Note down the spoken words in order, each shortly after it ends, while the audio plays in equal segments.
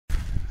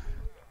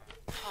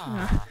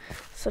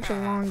Such a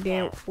long day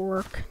at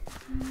work.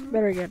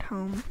 Better get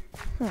home.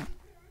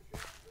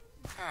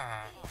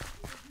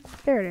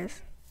 There it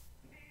is.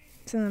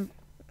 It's in the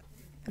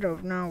middle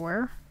of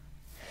nowhere.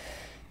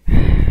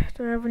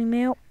 Do I have any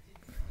mail?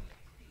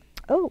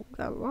 Oh,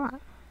 got a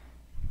lot.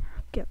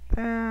 Get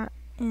that,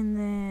 and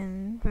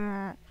then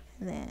that,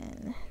 and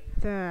then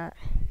that.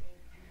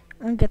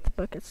 And get the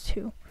buckets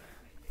too.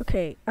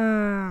 Okay,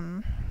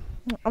 I'm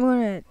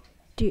gonna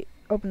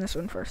open this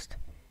one first.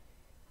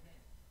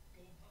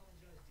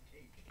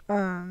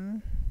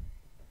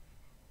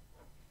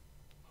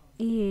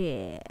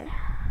 Yeah.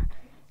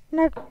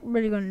 Not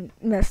really gonna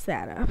mess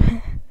that up.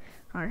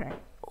 Alright.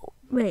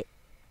 Wait.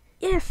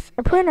 Yes,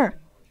 a printer.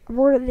 I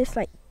ordered this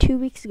like 2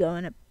 weeks ago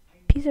and a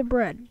piece of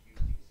bread.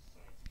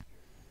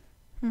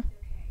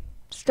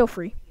 Still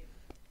free.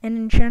 An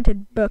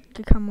enchanted book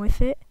to come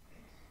with it.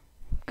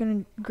 I'm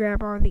gonna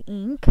grab all the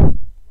ink.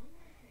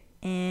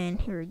 And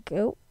here we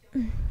go.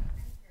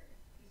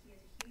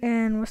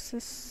 And what's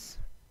this?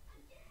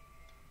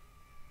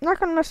 I'm not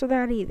gonna mess with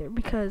that either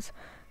because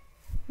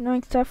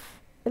knowing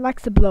stuff, it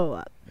likes to blow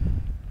up.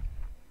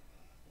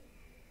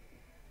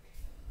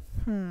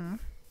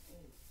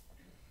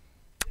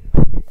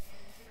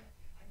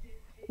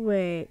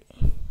 Wait.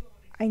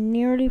 I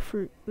nearly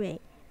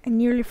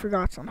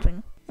forgot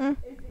something.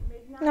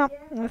 No,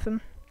 nothing.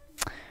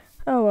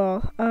 Oh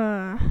well.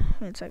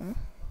 Wait a second.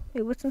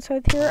 Wait, what's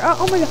inside here?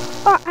 Oh my god.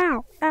 Oh,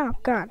 ow. Ow,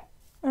 god.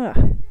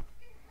 Ugh.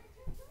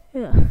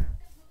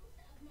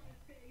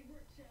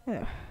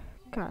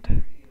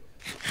 God.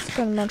 It's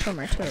gonna munch on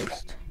my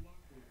toast.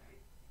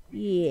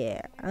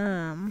 Yeah.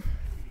 I'm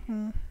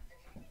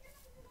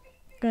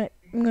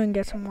gonna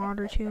get some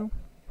water too.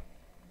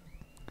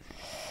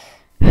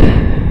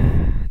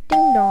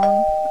 Ding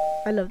dong.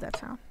 I love that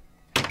sound.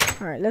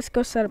 Alright, let's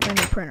go set up my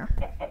new printer.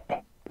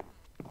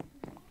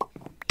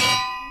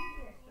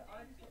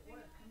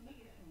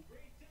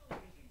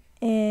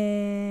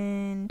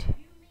 And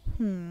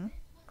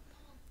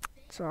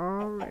it's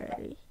all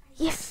ready.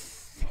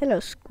 Yes! Hello,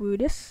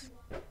 Squidus.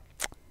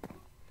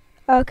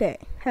 Okay,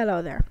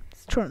 hello there.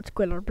 It's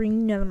TrollingSquidLord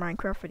bringing you another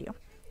Minecraft video.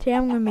 Today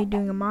I'm going to be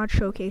doing a mod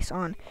showcase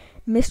on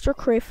Mr.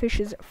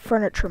 Crayfish's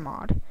furniture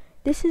mod.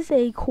 This is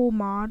a cool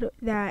mod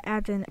that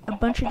adds in a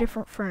bunch of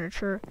different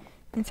furniture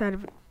inside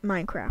of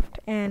Minecraft.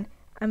 And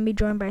I'm going to be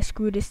joined by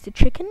Squidus the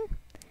chicken.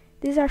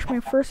 This is actually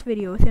my first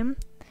video with him.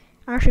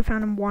 I actually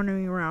found him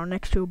wandering around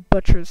next to a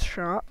butcher's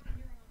shop.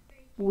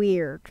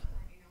 Weird.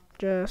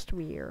 Just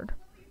weird.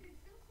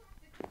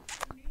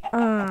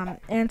 And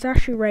it's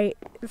actually really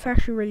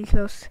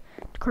close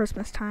to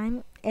Christmas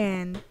time,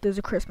 and there's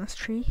a Christmas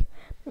tree.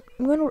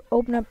 I'm going to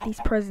open up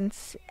these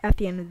presents at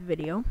the end of the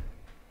video.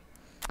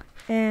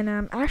 And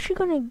I'm actually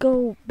going to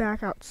go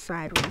back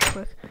outside really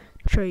quick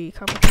to show you a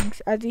couple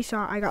things. As you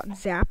saw, I got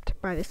zapped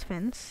by this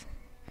fence.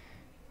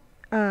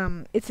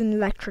 It's an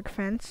electric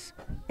fence,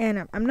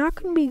 and I'm not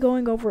going to be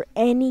going over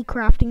any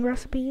crafting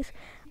recipes.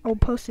 I'll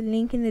post a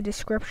link in the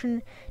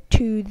description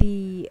to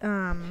the,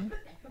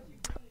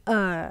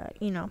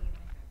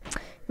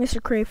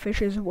 Mr.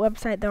 Crayfish's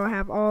website that will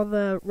have all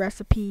the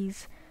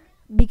recipes,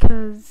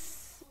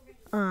 because,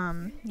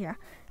 yeah,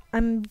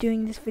 I'm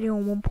doing this video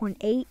on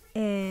 1.8,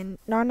 and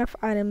not enough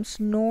items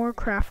nor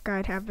craft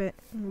guide have it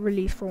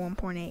released for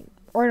 1.8,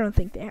 or I don't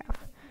think they have.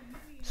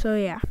 So,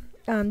 yeah.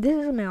 This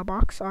is a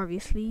mailbox,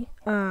 obviously.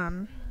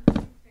 Oh,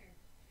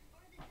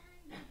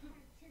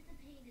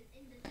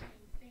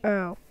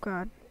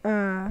 God.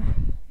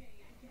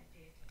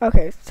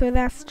 Okay, so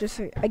that's just,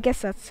 I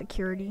guess that's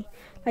security.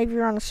 Like, if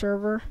you're on a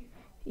server,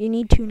 you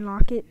need to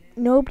unlock it.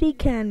 Nobody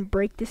can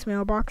break this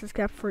mailbox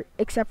except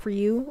for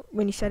you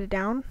when you set it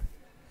down.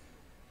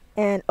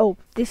 And, oh,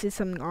 this is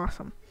something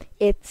awesome.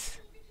 It's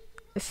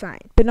a sign.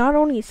 But not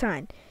only a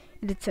sign,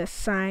 it's a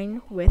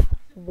sign with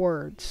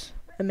words.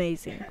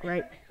 Amazing,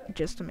 right?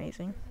 Just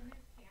amazing.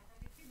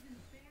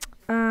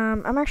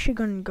 I'm actually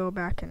going to go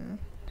back and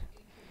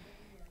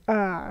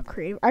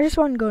create. I just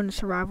want to go into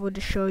survival to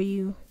show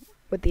you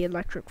what the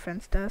electric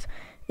fence does.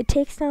 It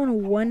takes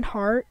down 1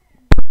 heart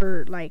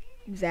per like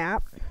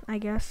zap, I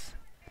guess.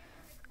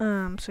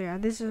 So yeah,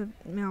 this is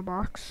a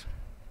mailbox,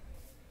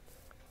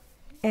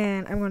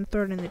 and I'm going to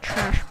throw it in the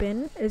trash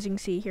bin, as you can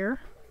see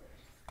here.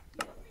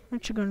 I'm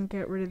actually going to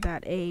get rid of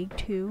that egg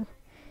too.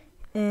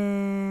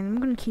 And I'm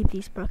going to keep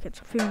these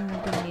buckets. I feel I'm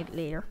going to need it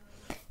later.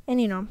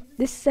 And, you know,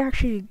 this is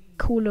actually a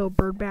cool little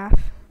bird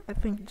bath. I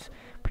think it's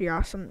pretty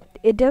awesome.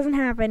 It doesn't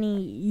have any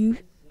use.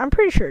 I'm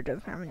pretty sure it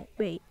doesn't have any.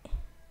 Wait.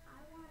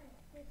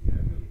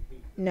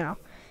 No.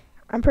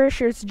 I'm pretty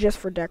sure it's just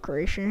for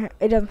decoration.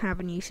 It doesn't have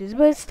any uses,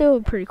 but it's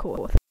still pretty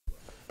cool.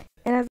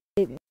 And as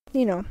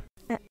you know,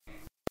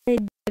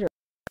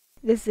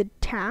 this is a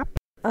tap.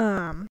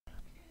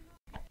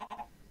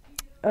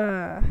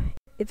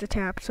 It's a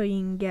tap, so you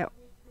can get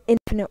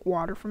infinite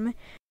water from it,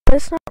 but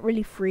it's not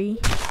really free.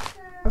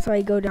 That's why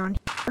you go down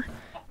here.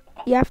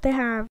 You have to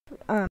have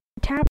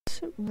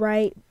taps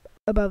right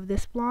above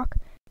this block,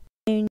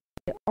 and you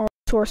need all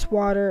source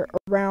water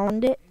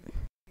around it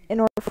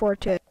in order for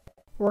it to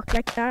work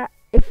like that.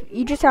 If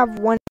you just have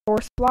one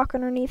source block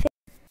underneath it,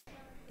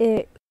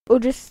 it will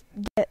just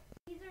get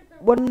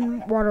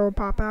one water will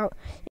pop out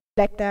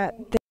like that,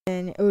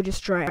 then it will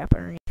just dry up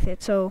underneath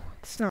it. So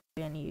it's not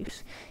really any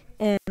use.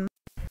 And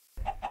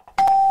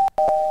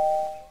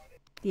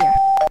yeah,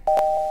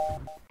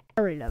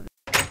 I really love it.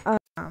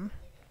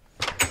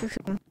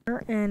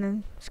 And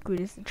then Squid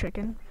is the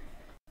chicken.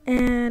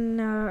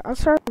 And I'll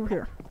start over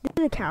here. This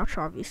is a couch,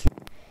 obviously,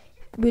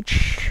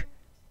 which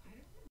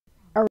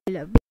I really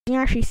love. You can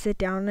actually sit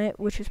down on it,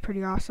 which is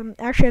pretty awesome.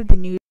 I actually have the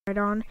news right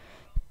on.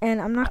 And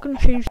I'm not going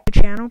to change the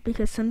channel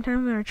because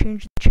sometimes when I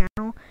change the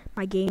channel,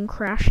 my game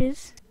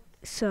crashes.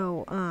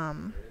 So,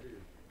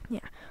 yeah.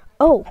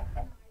 Oh,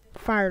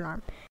 fire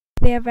alarm.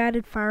 They have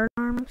added fire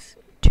alarms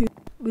to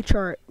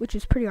which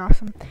is pretty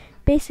awesome.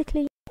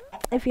 Basically,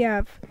 if you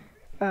have,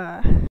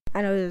 I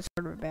know this is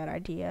sort of a bad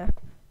idea,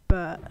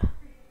 but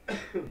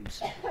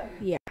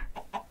yeah,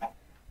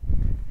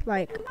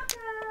 like,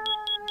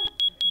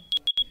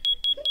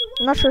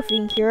 I'm not sure if you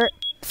can hear it,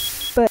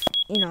 but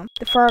you know,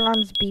 the fire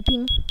alarm is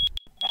beeping.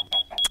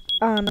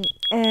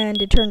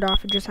 And it turned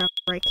off. And just have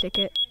to right click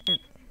it. And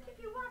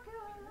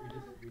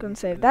gonna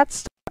say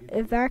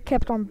if that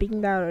kept on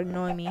beeping, that would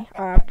annoy me.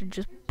 I'd have to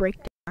just break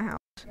down my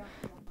house.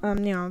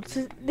 You know,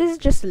 this is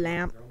just a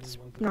lamp. It's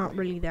not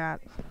really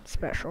that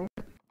special.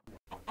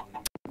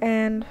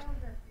 And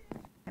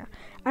yeah,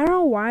 I don't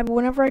know why, but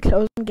whenever I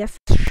close them,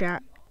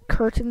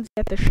 curtains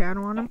get the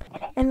shadow on them,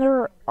 and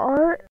there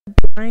are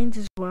blinds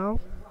as well.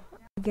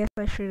 I guess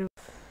I should have.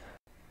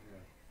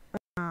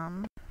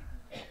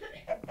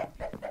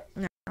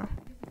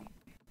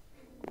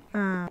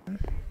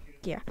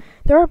 Yeah,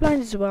 there are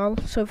blinds as well,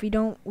 so if you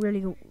don't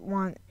really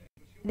want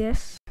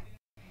this,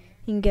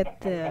 you can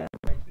get the,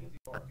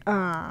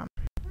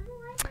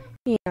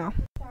 you know,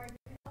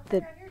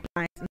 the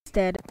blinds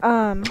instead.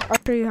 I'll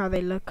show you how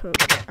they look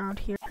out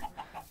here.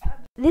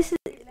 This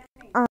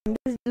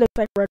looks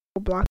like red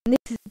block, and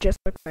this just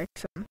looks like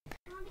some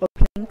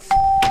openings.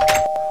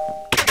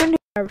 I'm gonna do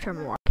it every time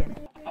I walk in.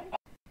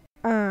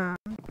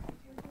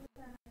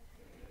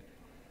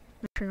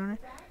 Make sure you're on it.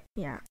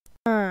 Yeah.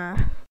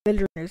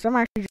 Villager news. I'm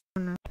actually just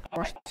gonna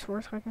watch this for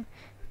a second.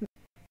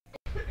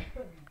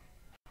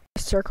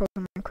 Circles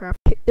in Minecraft.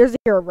 There's a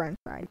hero right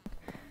inside.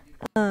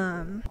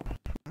 I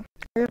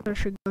guess I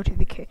should go to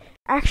the cave.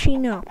 Actually,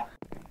 no.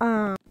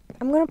 I'm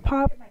gonna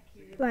pop,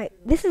 like,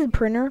 this is a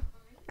printer,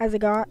 as I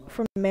got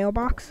from the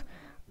mailbox.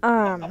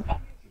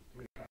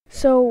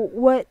 So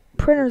what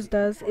printers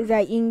does is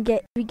that you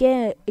get a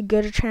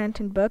good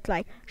enchanted book,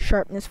 like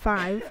sharpness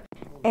 5,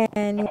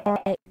 and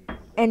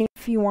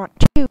if you want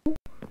 2,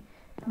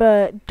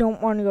 but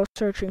don't want to go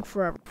searching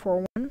forever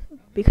for one,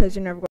 because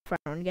you're never going to find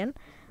one again.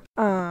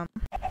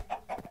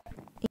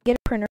 You get a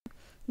printer,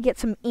 you get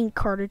some ink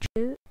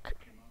cartridges,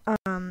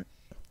 and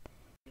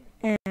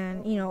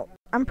you know,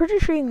 I'm pretty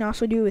sure you can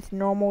also do it with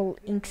normal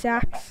ink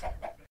sacks,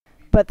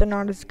 but they're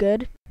not as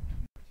good.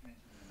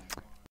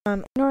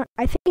 You know,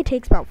 I think it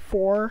takes about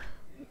 4,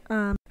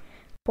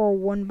 for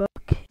one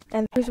book,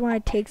 and the reason why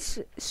it takes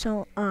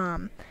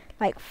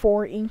like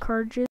 4 ink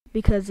cartridges,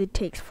 because it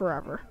takes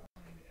forever.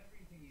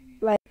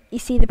 Like, you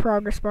see the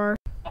progress bar,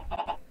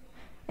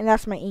 and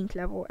that's my ink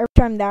level. Every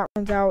time that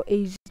runs out, it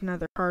uses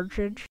another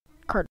cartridge.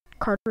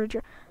 Cartridge.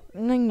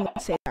 I'm not even gonna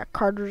say that.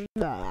 Cartridge.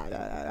 Blah,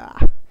 blah, blah,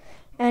 blah.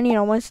 And you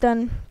know, when it's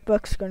done,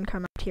 book's gonna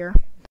come out here.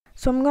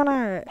 So I'm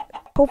gonna,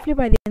 hopefully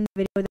by the end of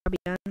the video, that'll be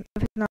done.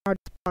 If it's not, I'll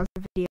just pause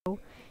the video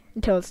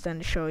until it's done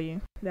to show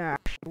you that it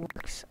actually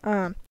works.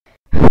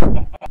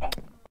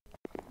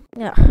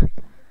 Yeah.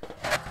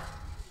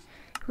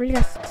 Really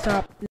has to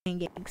stop laying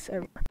gigs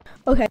everywhere.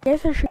 Okay, I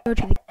guess I should go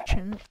to the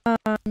kitchen.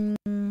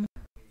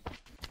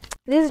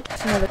 This is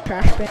just another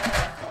trash bin.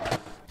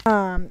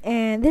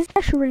 And this is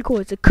actually really cool.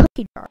 It's a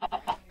cookie jar.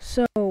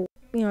 So, you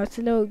know, it's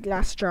a little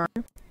glass jar,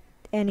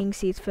 and you can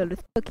see it's filled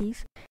with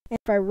cookies. And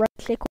if I right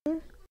click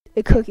one,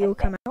 a cookie will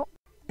come out,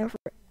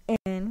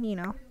 and you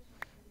know,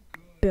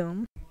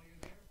 boom.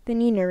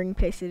 Then you never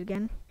replace it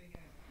again.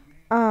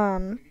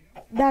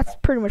 That's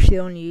pretty much the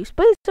only use,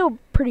 but it's still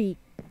pretty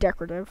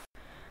decorative.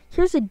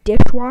 Here's a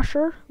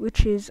dishwasher,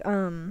 which is,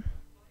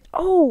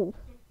 oh,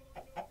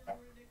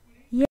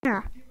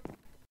 yeah.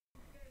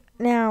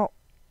 Now,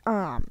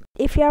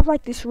 if you have,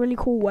 like, this really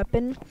cool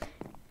weapon,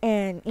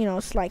 and, you know,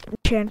 it's, like,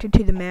 enchanted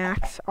to the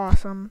max,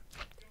 awesome,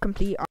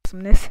 complete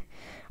awesomeness,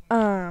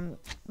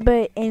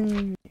 but,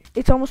 and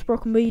it's almost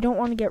broken, but you don't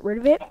want to get rid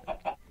of it,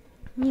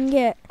 you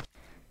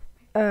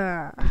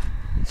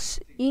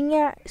can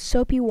get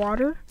soapy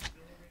water.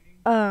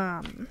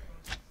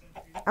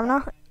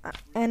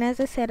 And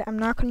as I said, I'm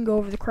not going to go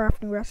over the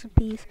crafting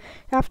recipes.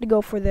 You have to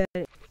go for the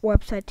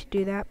website to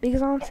do that,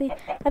 because honestly,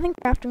 I think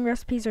crafting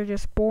recipes are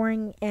just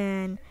boring,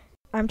 and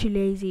I'm too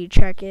lazy to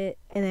check it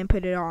and then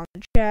put it all in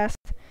the chest,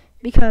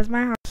 because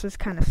my house is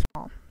kind of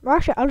small. Well,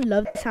 actually, I would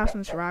love this house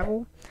in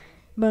survival,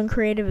 but in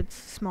creative, it's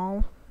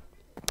small.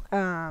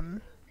 Yeah.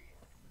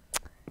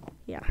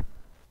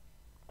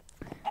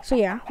 So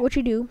yeah, what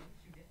you do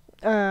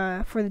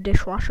for the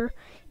dishwasher,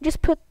 you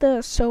just put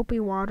the soapy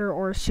water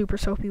or super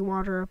soapy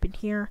water up in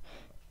here,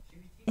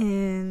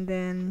 and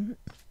then,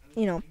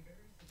 you know,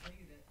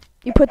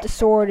 you put the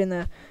sword in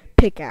the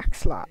pickaxe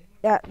slot.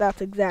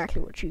 That's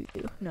exactly what you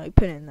do. No, you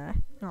put it in the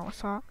normal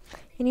slot.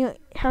 And you know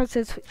how it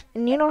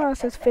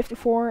says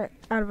 54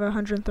 out of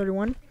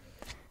 131.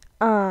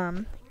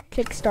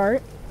 Click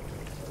start,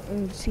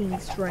 and you see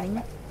it's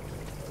running.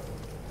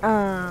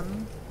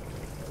 And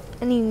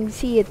you can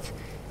see it's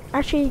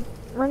actually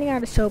running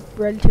out of soap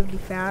relatively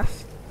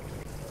fast,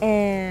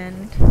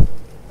 and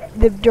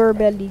the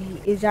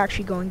durability is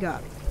actually going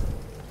up.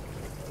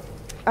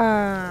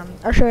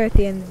 I'll show you at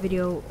the end of the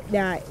video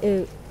that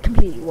it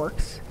completely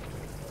works.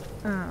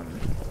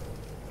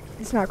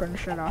 It's not going to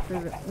shut off,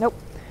 is it? Nope.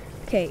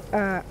 Okay,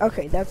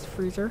 okay, that's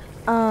freezer.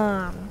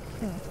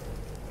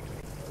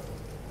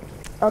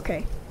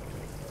 Okay.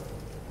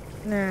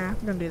 Nah, I'm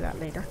gonna do that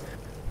later.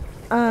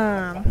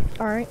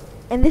 Alright.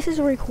 And this is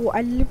really cool. I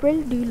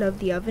really do love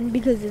the oven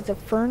because it's a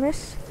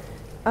furnace.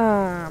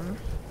 Man,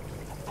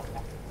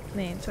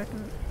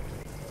 second.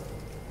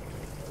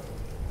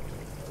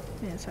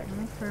 Man,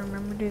 second. If I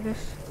remember to do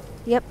this.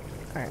 Yep.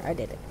 Alright, I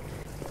did it.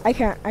 I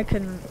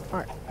couldn't.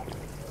 Alright.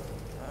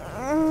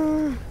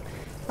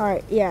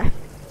 Alright, yeah.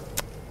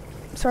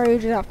 Sorry, you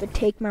just have to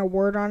take my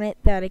word on it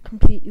that it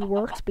completely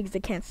works because I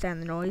can't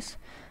stand the noise.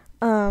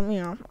 You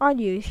know, all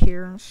you use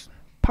here is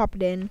pop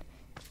it in,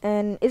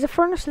 and it's a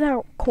furnace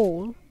without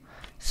coal,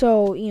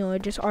 so you know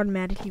it just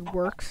automatically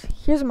works.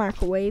 Here's a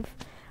microwave.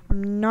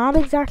 I'm not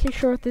exactly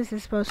sure what this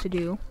is supposed to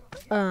do.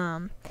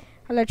 I'll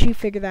let you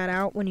figure that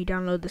out when you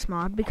download this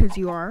mod because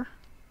you are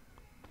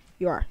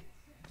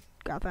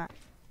got that.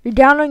 You're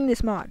downloading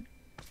this mod.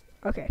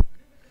 Okay.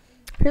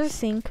 Here's a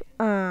sink.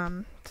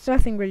 There's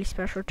nothing really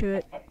special to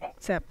it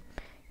except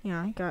you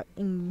know you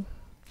can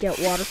get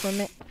water from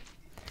it.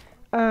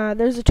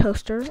 There's a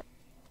toaster.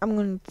 I'm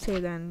going to say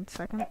that in a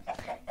second.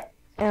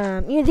 You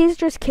know, these are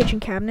just kitchen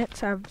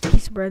cabinets. I have a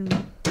piece of bread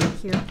in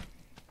here.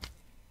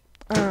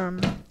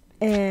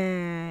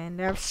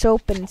 And I have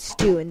soap and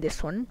stew in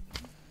this one.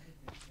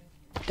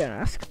 Don't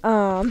ask.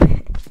 I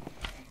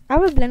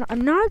have a blender.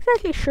 I'm not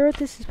exactly sure what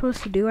this is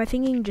supposed to do. I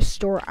think you can just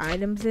store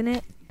items in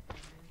it,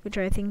 which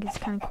I think is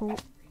kind of cool.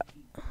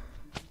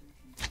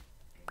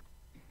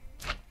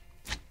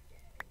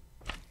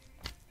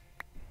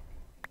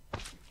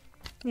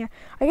 Yeah,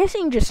 I guess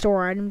you can just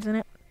store items in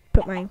it.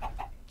 Put my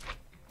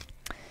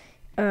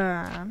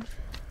man,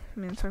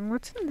 sorry,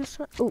 what's in this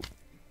one? Oh,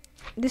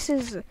 this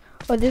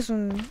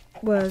one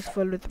was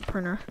filled with the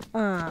printer.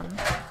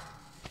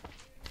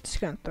 Just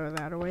gonna throw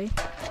that away.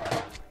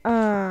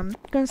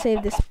 Gonna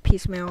save this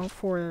piecemeal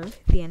for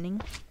the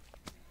ending,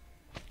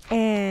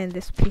 and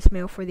this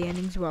piecemeal for the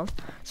ending as well.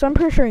 So I'm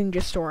pretty sure you can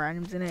just store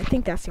items in it. I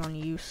think that's the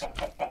only use.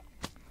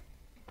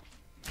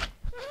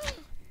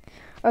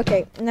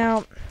 Okay,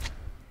 now.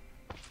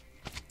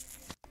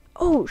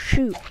 Oh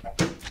shoot.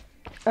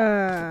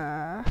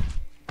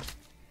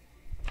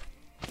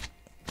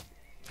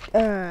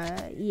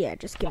 Yeah,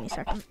 just give me a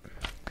second.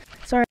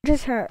 Sorry,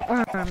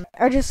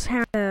 I just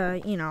had to,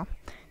 you know,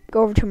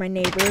 go over to my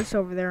neighbors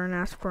over there and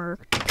ask for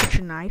a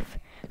kitchen knife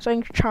so I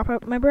can chop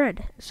up my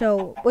bread.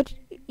 So,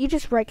 you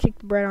just right-click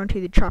the bread onto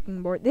the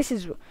chopping board. It's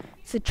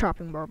a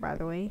chopping board, by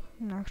the way.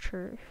 I'm not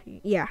sure if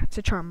yeah, it's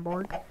a chopping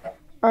board.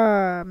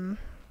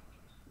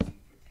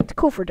 It's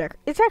cool for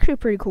it's actually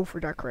pretty cool for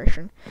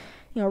decoration.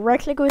 You know,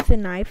 right-click with the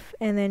knife,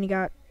 and then you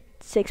got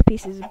 6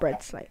 pieces of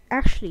bread slice.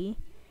 Actually,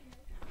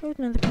 I have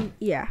another piece.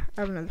 Yeah,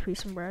 I have another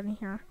piece of bread in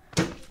here.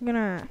 I'm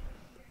gonna.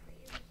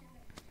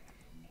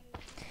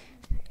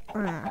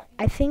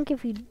 I think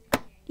if you,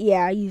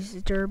 yeah, I use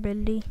the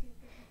durability,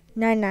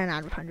 99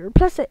 out of 100.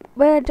 Plus,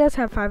 but it does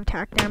have 5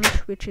 attack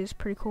damage, which is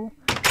pretty cool.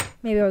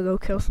 Maybe I'll go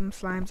kill some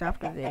slimes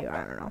after the video.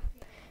 I don't know.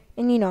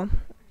 And you know,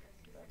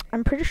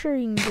 I'm pretty sure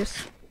you can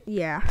just,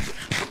 yeah.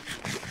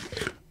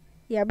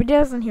 Yeah, but it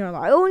doesn't heal a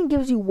lot. It only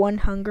gives you 1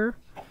 hunger.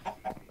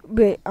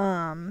 But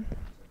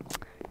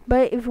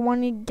if you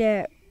want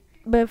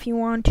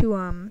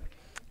to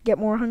get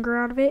more hunger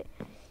out of it,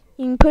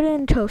 you can put it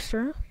in a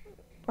toaster.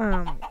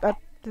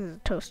 This is a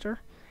toaster,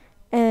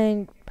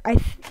 and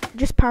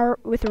just power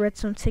it with a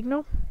redstone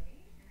signal.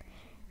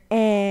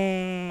 And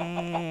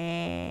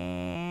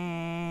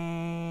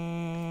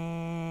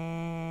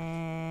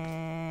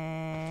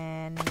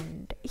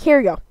here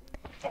you go,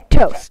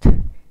 toast,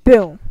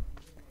 boom.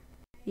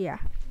 Yeah.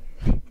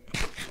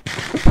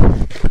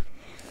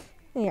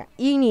 Yeah,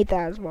 you need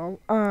that as well.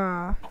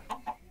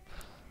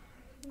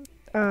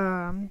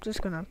 I'm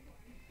just gonna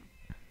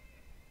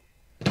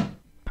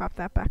pop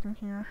that back in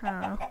here. I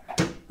don't know.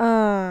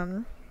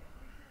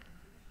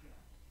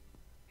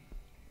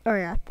 Oh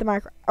yeah, the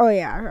micro. Oh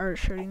yeah, I already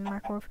showed you the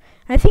microwave.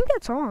 I think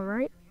that's all,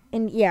 right?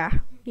 And yeah,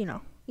 you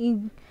know,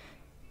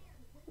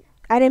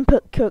 I didn't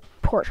put cooked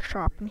pork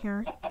chop in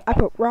here. I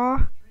put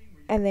raw,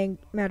 and then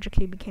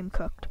magically became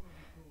cooked.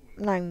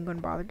 I'm not even gonna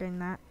bother getting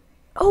that.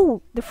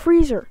 Oh, the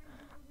freezer.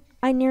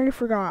 I nearly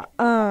forgot.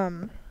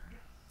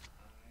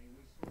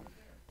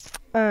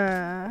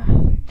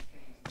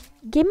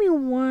 Give me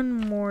 1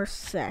 more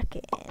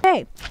second.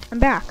 Hey, I'm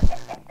back.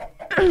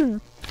 You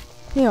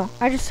know,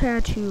 I just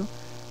had to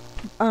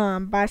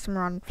buy some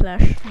rotten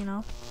flesh, you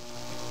know,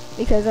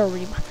 because I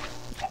already.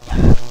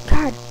 God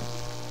God.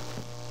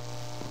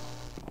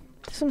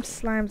 Some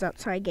slimes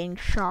outside getting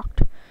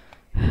shocked.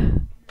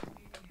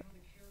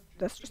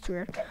 That's just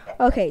weird.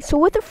 Okay, so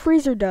what the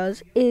freezer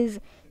does is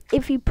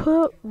if you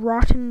put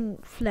rotten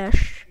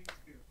flesh,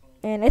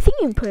 and I think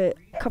you can put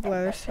a couple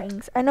other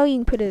things. I know you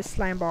can put a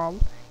slime ball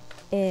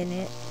in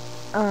it.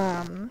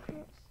 And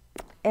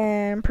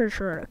I'm pretty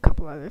sure a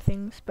couple other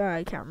things, but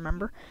I can't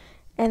remember.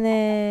 And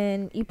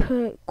then you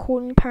put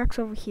cooling packs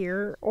over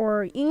here,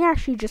 or you can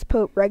actually just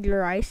put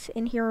regular ice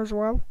in here as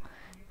well.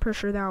 Pretty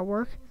sure that'll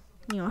work.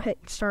 You know, hit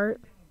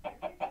start.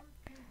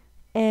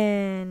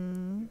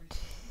 And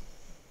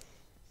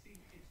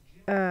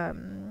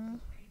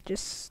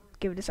just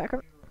give it a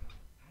second.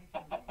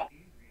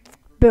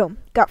 Boom,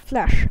 got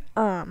flesh.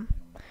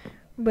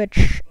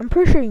 Which I'm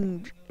pretty sure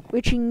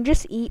which you can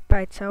just eat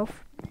by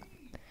itself.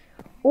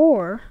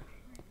 Or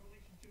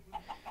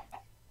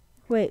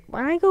wait,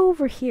 why don't I go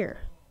over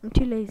here? I'm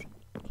too lazy.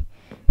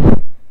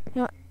 You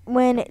know,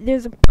 when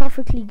there's a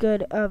perfectly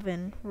good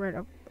oven right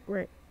up,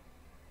 right.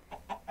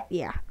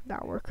 Yeah,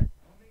 that'll work.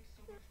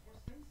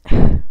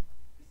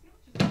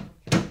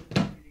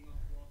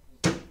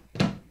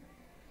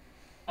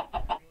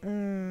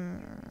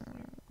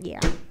 Yeah.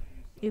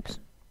 Oops.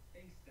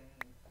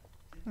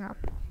 No.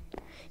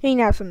 You can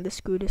have some of the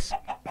Scootus.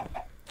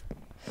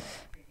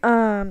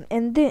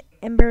 And there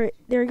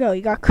you go.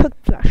 You got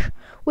cooked flesh,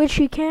 which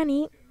you can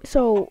eat.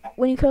 So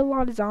when you kill a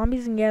lot of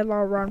zombies and get a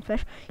lot of rotten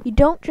flesh, you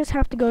don't just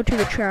have to go to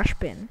the trash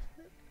bin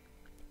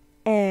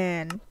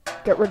and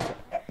get rid of it.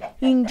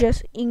 You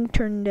can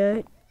turn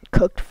to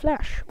cooked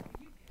flesh,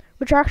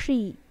 which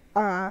actually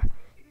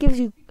gives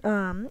you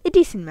a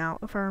decent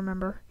amount, if I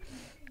remember.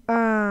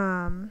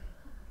 I'm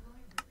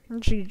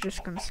actually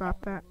just gonna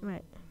stop that.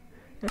 Right.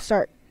 Let's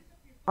start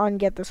on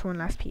get this one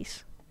last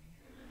piece,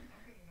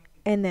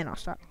 and then I'll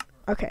stop.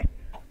 Okay.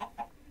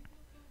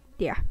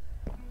 Yeah.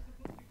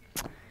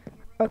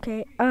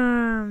 Okay.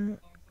 I'm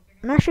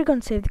actually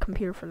gonna save the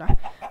computer for that.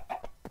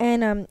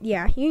 And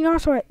yeah, you can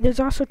also there's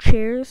also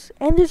chairs,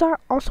 and there's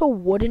also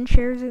wooden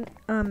chairs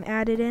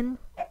added in.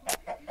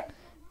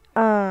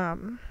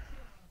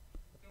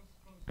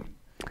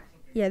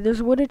 Yeah,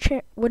 there's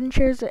wooden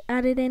chairs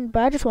added in,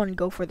 but I just want to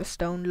go for the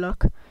stone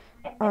look.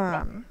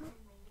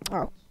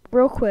 Oh,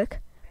 real quick,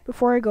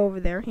 before I go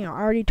over there, you know,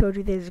 I already told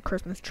you there's a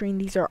Christmas tree,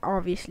 and these are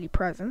obviously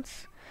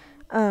presents.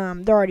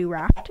 They're already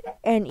wrapped,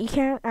 and you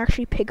can't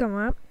actually pick them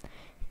up.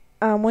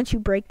 Once you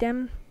break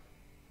them,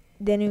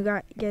 then you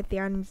get the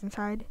items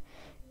inside.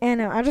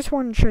 And I just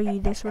wanted to show you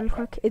this really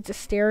quick. It's a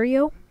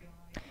stereo,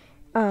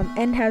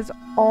 and has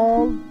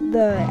all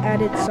the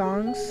added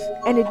songs,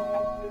 and it.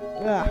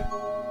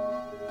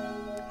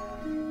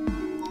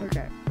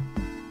 Okay.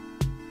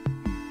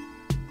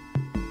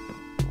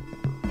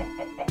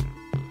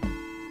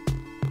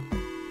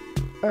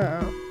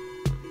 Uh-oh.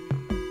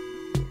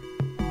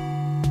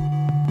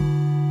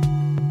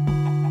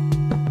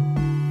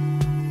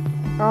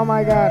 Oh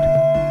my god.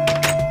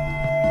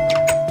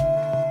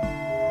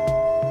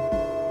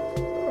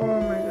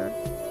 Oh my god.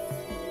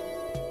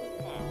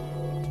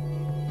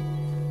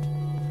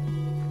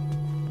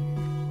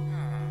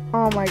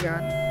 Oh my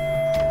god.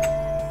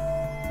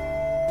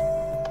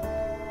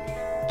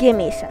 Give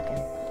me a second.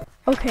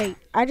 Okay,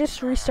 I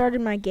just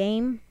restarted my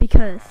game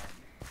because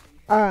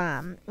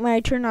when I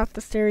turned off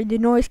the stereo, the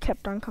noise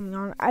kept on coming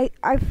on.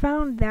 I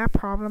found that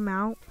problem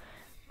out.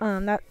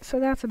 So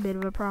that's a bit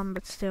of a problem,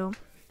 but still,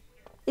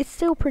 it's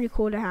still pretty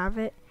cool to have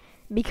it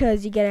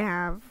because you get to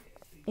have,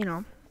 you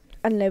know,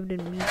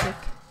 unlimited music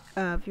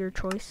of your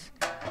choice.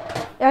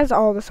 It has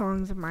all the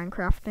songs of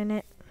Minecraft in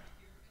it.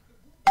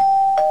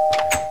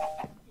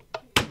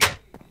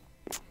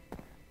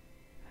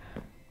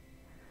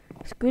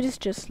 Squidus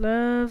just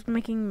loves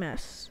making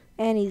mess,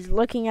 and he's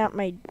looking at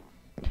my.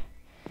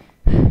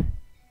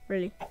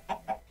 Really?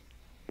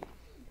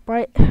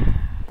 What?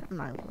 I'm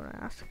not even gonna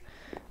ask.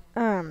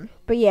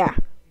 But yeah,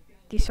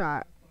 you saw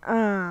it.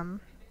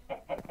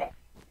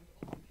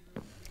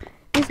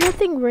 There's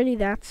nothing really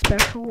that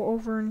special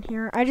over in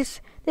here.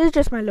 This is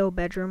just my little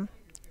bedroom.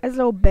 It has a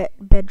little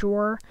bed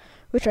drawer,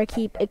 which I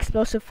keep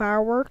explosive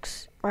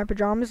fireworks, my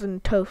pajamas,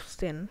 and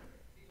toast in.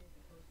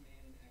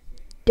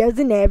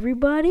 Doesn't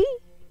everybody?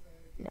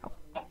 No.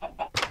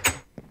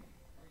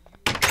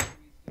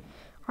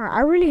 Alright,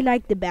 I really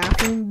like the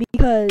bathroom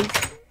because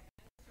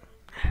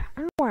I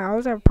don't know why I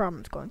always have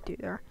problems going through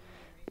there.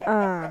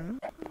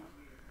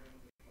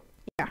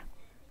 Yeah.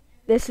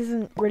 This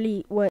isn't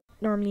really what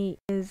normally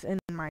is in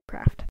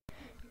Minecraft.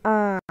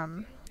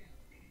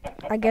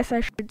 I guess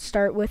I should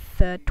start with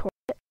the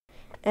toilet.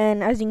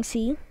 And as you can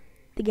see,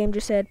 the game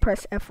just said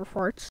press F for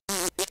farts.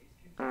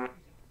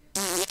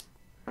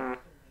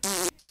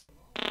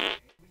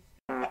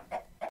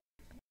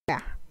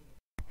 Yeah.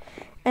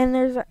 And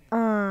there's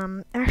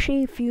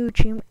actually a few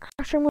achievements.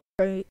 Actually, I'm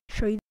gonna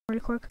show you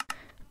really quick.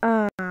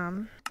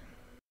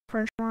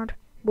 French mod.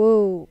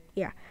 Whoa,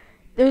 yeah.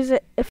 There's a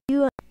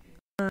few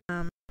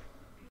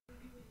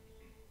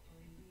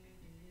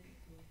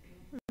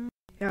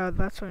oh,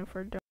 that's one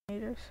for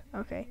donators.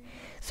 Okay.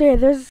 So yeah,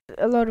 there's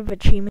a lot of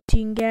achievements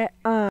you can get.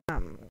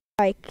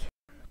 Like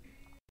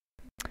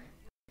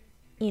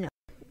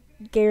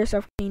get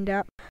yourself cleaned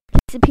up.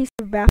 Place a piece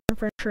of bathroom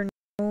furniture in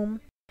your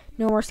home.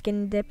 No more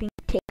skin dipping.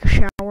 Take a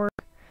shower.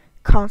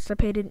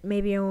 Constipated.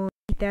 Maybe I won't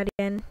eat that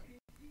again.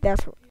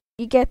 That's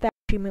you get that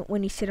treatment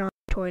when you sit on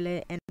the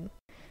toilet and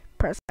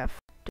press F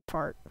to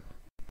fart.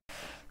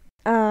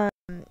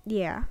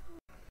 Yeah.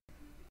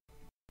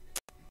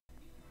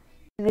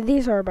 And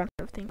these are a bunch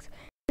of things.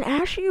 And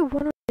actually,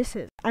 one of this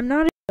is I'm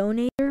not a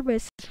donator, but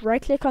it says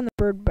right click on the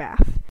bird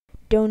bath.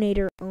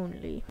 Donator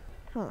only.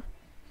 Huh.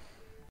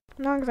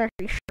 I'm not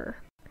exactly sure.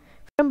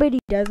 If somebody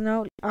does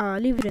know,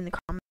 leave it in the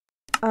comments.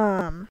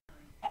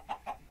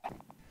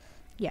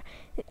 Yeah.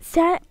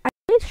 I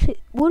wish it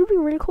would be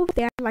really cool if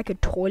they had like a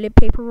toilet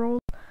paper roll.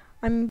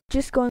 I'm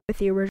just going with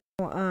the original,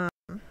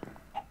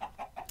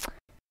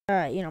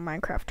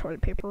 Minecraft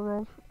toilet paper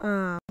roll.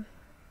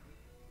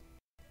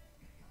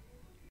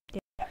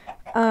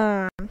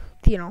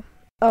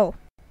 Oh,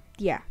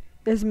 yeah,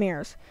 there's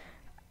mirrors.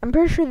 I'm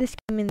pretty sure this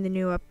came in the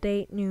new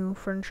update, new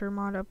furniture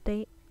mod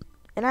update.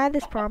 And I had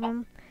this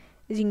problem,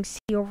 as you can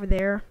see over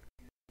there.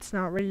 It's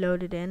not really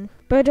loaded in,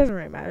 but it doesn't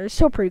really matter. It's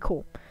still pretty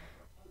cool.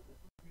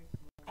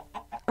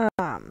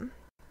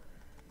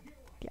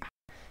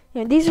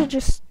 Yeah, these are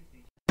just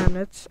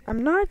cabinets.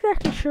 I'm not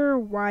exactly sure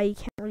why you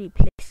can't really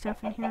place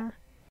stuff in here.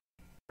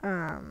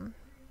 I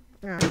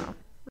don't know.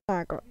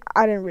 I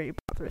didn't really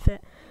bother with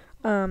it.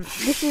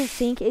 This is a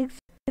sink. It's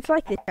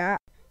like the chat.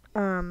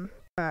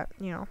 But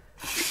you know.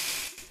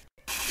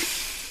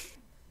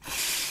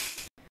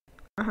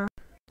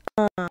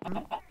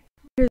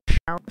 Here's a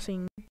shower so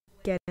you can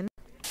get in.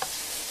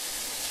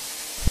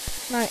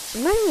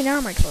 I'm not even out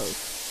of my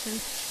clothes.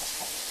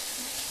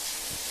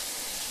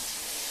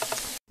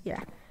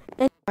 Yeah.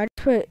 And I just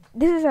put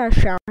this is a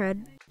shower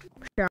head.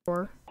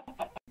 Shower.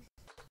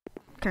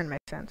 Kinda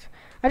makes sense.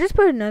 I just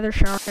put another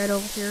shower head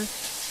over here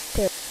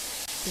to I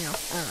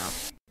don't know.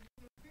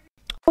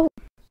 Oh,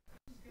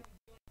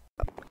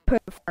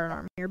 put a fire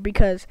alarm here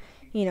because,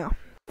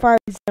 fire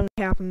is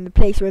definitely happening in the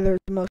place where there's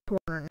the most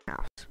water in the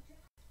house.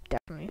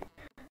 Definitely.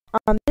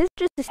 This is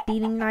just a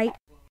steaming light.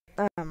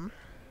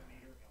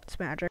 It's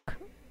magic.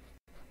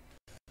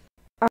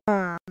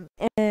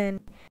 And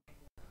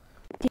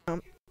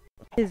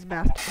this is the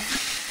bathroom.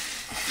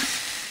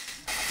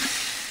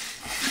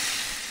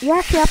 You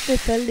actually have to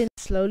fill it in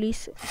slowly,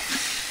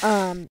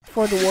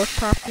 for it to work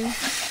properly.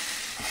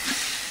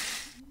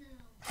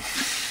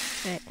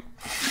 Right.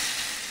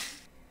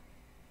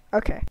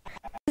 Okay.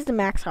 This is the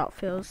max how it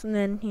feels, and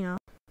then,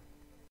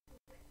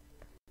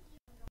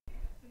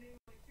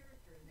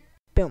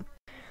 boom.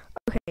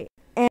 Okay,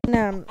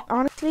 and,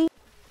 honestly,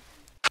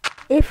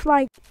 if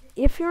you're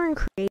in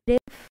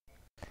creative,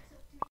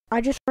 I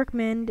just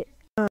recommend,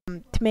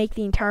 to make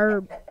the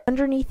entire,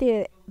 underneath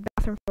the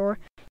bathroom floor,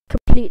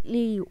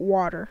 completely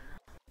water.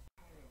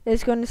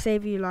 It's going to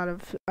save you a lot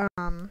of, you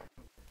can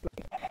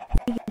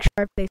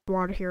try to place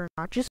water here or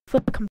not. Just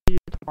fill it completely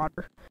with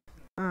water.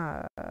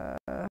 Throw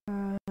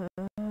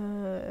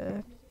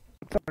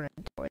it in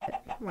the toilet.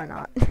 Why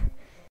not?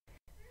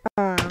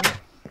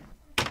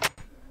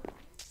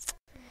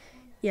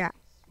 Yeah.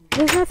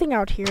 There's nothing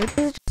out here. This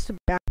is just a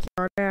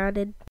backyard I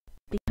added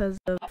because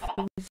of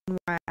the reason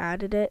why I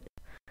added it.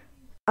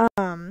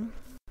 And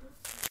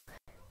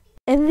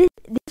these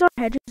are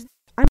hedges.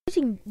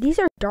 These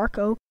are dark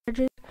oak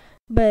hedges,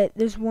 but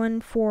there's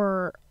one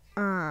for,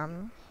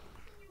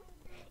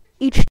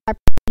 each type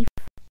of leaf,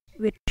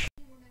 which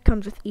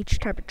comes with each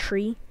type of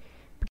tree,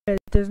 because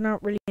there's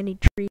not really any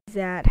trees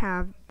that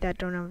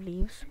don't have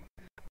leaves.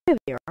 Maybe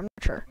they are, I'm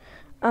not sure.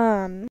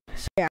 So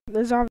yeah,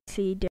 there's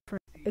obviously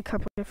a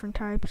couple different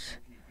types.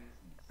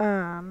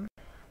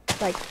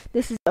 Like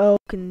this is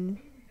oak and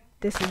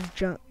this is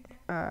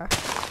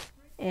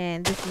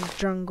and this is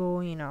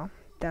jungle,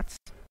 that's,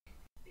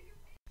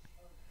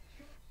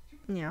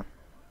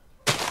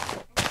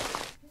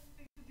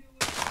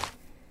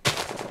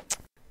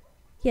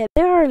 yeah,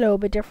 they are a little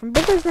bit different,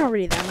 but there's not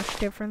really that much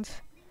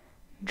difference.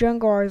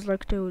 Jungle always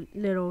looked a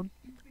little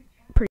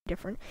pretty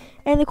different.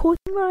 And the cool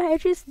thing about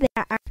hedges, they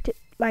act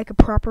like a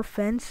proper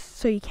fence,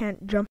 so you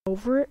can't jump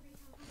over it.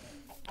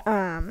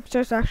 So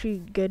it's actually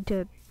good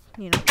to,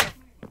 I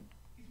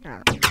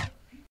don't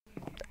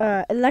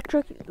know.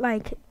 Electric,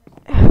 like,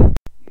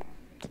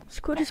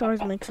 Squid just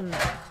always makes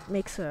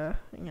a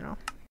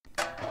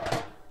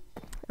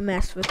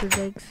mess with his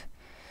eggs.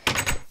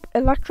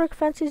 Electric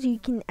fences, you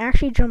can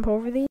actually jump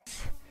over these,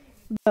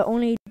 but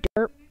only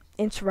Dirt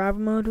in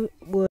survival mode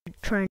would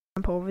try and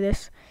jump over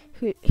this.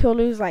 He'll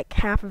lose like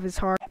half of his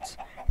hearts,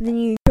 and then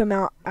you come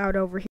out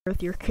over here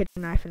with your kitchen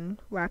knife and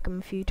whack him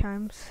a few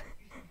times.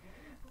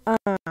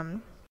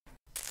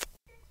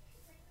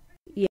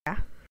 Yeah.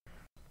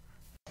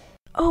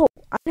 Oh,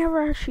 I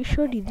never actually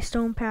showed you the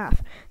stone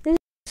path. This is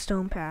the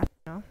stone path,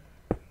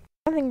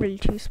 Nothing really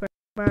too special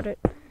about it,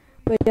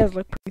 but it does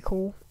look pretty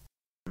cool.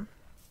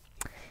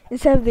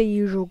 Instead of the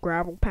usual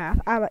gravel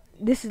path,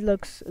 this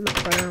looks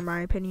better in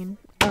my opinion.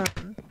 I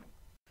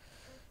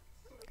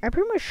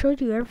pretty much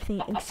showed you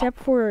everything except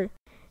for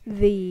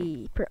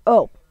the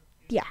oh,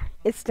 yeah,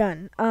 it's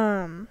done.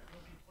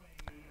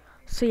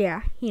 So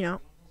yeah,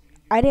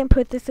 I didn't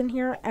put this in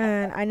here,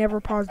 and I never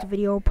paused the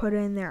video, put it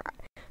in there.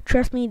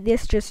 Trust me,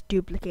 this just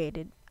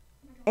duplicated.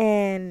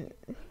 And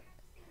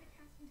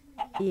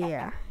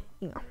yeah,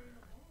 you know.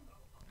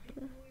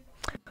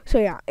 So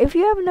yeah, if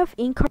you have enough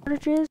ink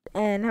cartridges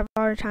and have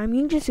a lot of time,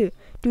 you can just do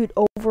it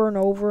over and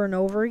over and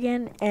over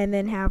again, and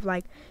then have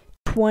like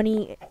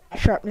 20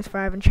 sharpness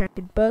 5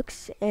 enchanted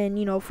books. And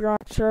you know, if you're on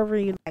a server,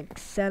 you like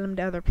sell them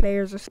to other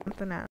players or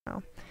something. I don't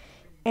know.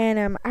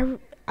 And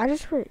I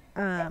just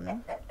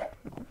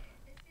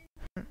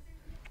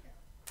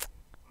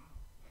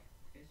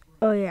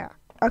oh yeah,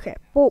 okay.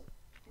 Well,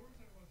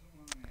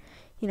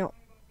 you know,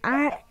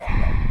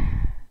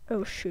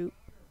 oh shoot,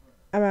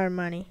 I'm out of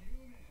money.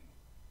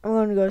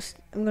 I'm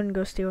gonna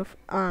go steal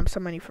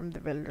some money from the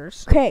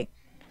villagers. Okay.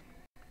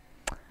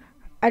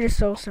 I just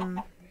stole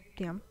some,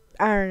 you know,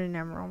 iron and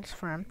emeralds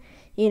from,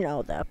 you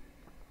know, the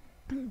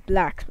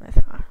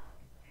blacksmith.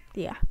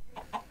 Yeah.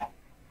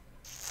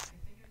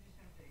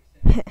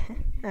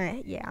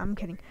 Yeah, I'm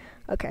kidding.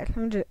 Okay,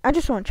 I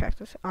just want to check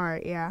this.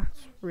 Alright, yeah,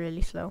 it's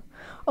really slow.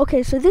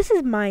 Okay, so this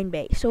is Mine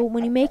Bay. So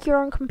when you make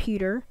your own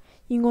computer,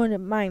 you can go into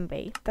Mine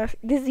Bay. This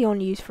is the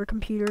only use for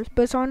computers,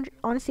 but it's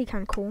honestly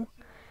kind of cool.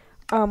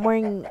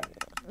 Wearing,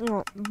 you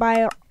know,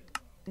 buy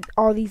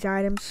all these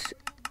items,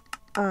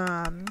 you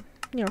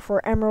know,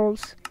 for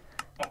emeralds.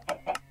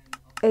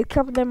 A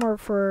couple of them are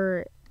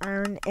for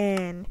iron,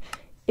 and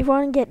if you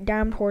want to get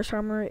diamond horse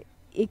armor,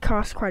 it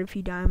costs quite a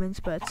few diamonds,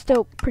 but it's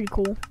still pretty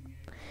cool.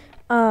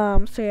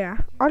 So yeah,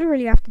 all you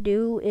really have to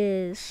do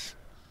is,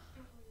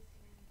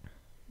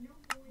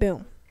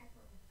 boom,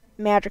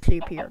 magically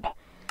appeared.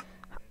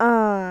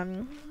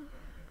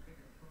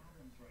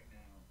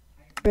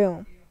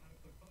 Boom.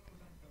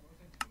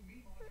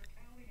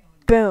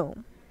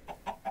 Boom.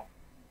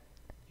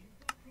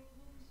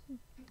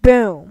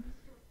 Boom.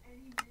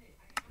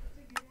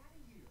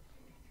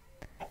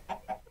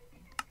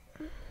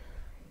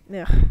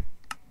 Ugh.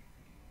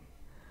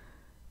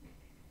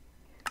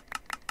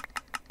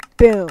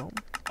 Boom.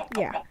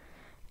 Yeah.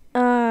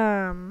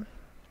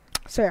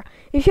 So yeah,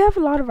 if you have a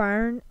lot of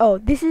iron, oh,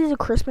 this is a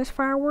Christmas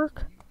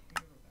firework.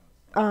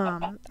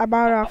 I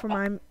bought it off of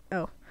mine.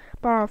 Oh,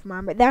 bought it off of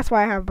mine, but that's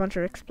why I have a bunch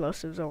of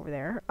explosives over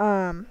there.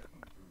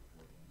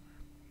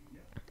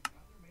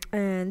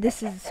 And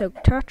this is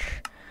Silk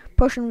Touch,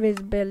 Potion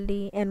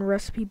Visibility, and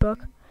Recipe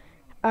Book.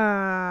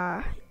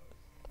 I'm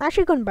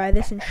actually going to buy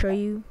this and show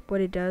you what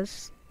it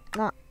does.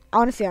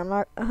 Honestly, I'm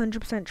not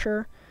 100%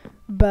 sure,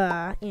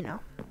 but you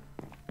know,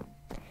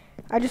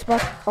 I just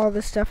bought all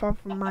this stuff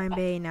off of Mine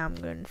Bay. Now I'm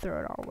going to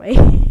throw it all away.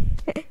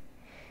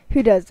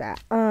 Who does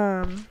that?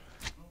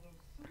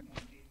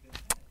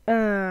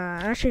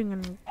 Actually, I'm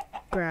going to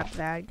grab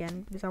that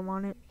again because I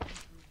want it.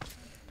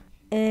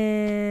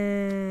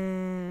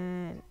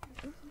 And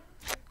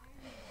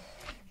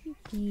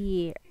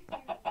yeah.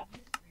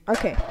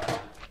 Okay.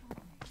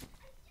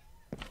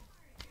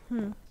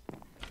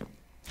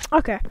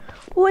 Okay.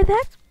 Well,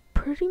 that's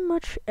pretty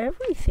much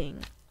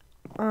everything.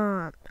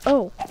 Oh.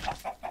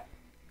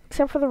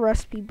 Except for the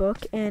recipe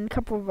book and a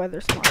couple of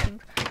other small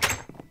things.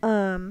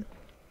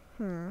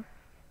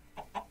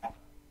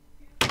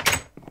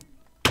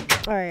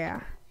 Oh yeah.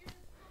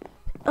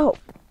 Oh.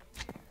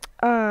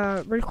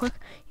 Really quick.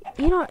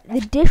 You know,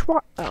 the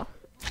dishwasher. Oh.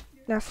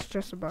 That's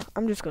just a bug.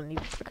 I'm just gonna leave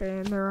it. Okay,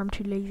 in there. I'm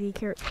too lazy.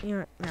 You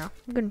know, no.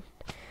 I'm gonna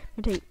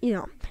take. You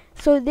know.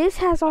 So this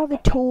has all the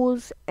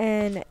tools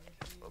and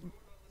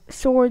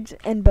swords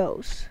and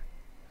bows.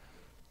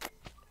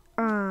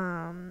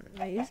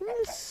 Isn't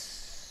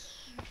this?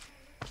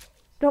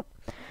 Nope.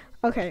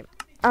 Okay.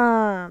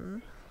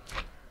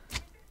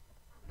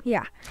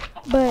 Yeah.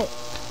 But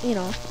you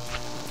know,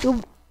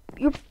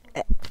 you're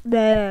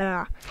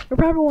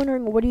probably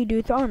wondering, what do you do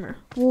with the armor?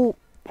 Well,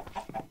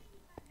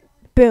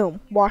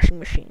 boom, washing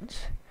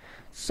machines.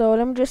 So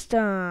let me just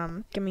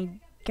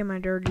get my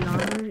dirty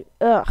laundry.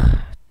 Ugh,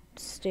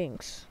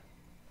 stinks.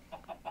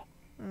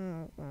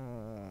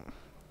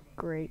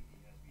 Great,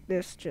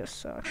 this just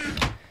sucks.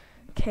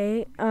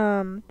 Okay,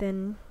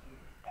 then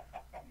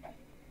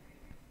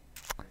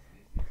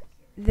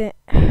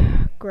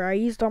I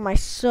used all my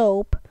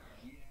soap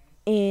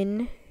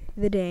in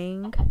the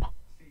dang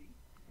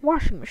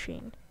washing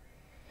machine.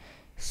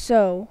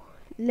 So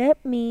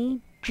let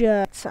me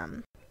just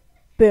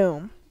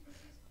boom.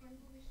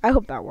 I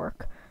hope that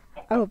worked.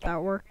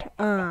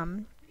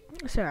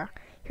 So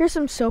here's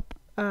some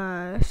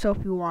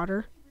soapy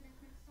water,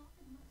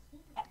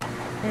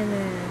 and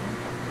then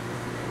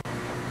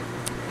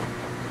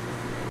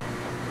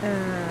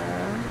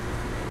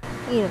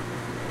you know,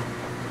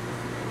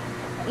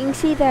 you can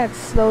see that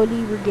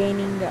slowly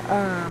regaining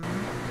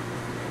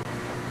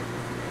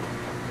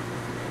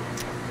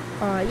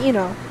you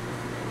know.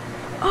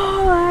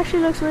 Oh, that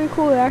actually looks really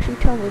cool. It actually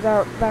tumbles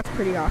out. That's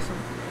pretty awesome.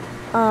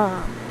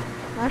 I'm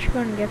actually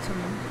going to get some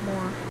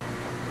more.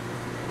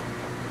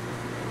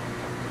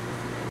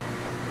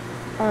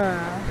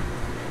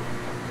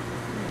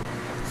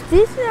 So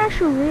this is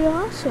actually really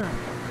awesome.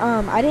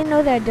 I didn't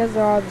know that it does it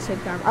all at the same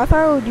time. I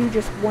thought it would do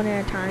just one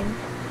at a time,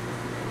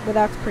 but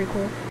that's pretty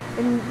cool.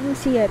 And you can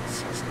see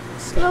it's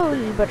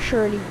slowly but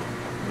surely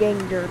gain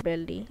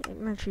durability.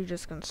 I'm actually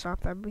just gonna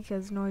stop that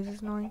because noise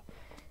is annoying.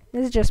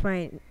 This is just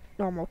my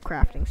normal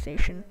crafting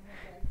station.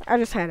 I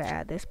just had to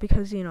add this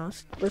because, you know,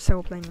 we're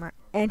still playing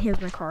and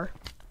here's my car.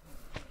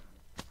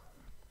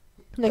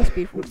 Looks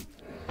beautiful.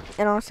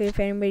 And honestly, if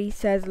anybody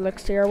says it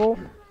looks terrible,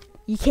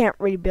 you can't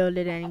rebuild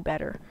it any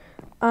better.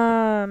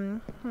 Oh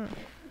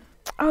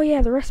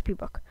yeah, the recipe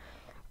book.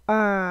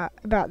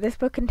 About this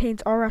book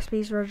contains all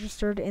recipes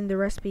registered in the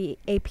recipe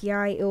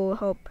API. It will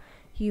help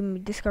you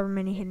discover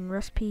many hidden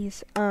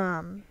recipes.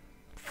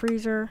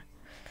 Freezer.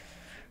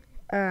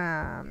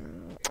 Oh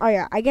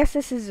yeah, I guess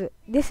this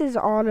is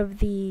all of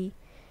the.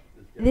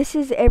 This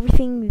is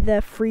everything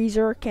the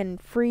freezer can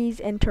freeze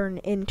and turn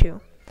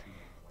into.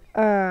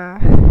 Well,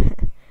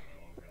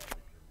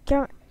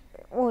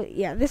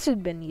 yeah, this has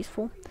been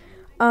useful.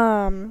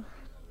 You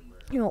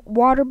know,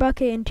 water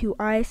bucket into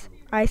ice,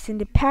 ice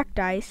into packed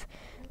ice,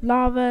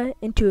 lava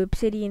into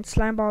obsidian,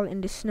 slime ball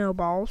into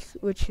snowballs,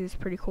 which is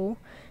pretty cool.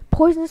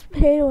 Poisonous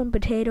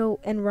potato,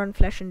 and run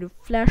flesh into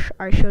flesh.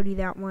 I showed you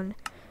that one.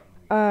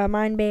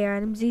 Mine bay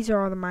items. These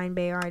are all the mine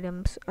bay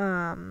items.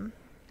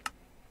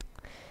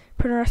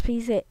 Printer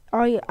recipes.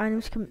 All your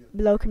items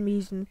below can be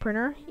used in the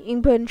printer. You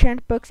can put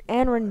enchanted books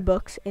and written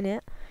books in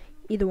it.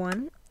 Either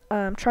one.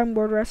 Chopping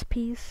board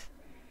recipes.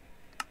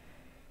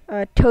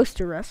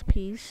 Toaster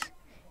recipes.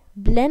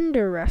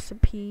 Blender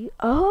recipe.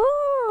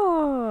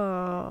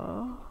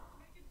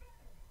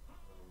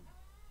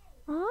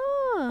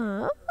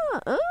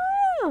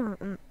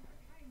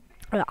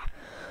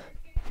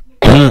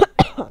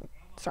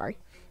 Sorry.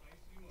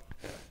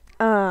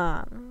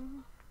 Well,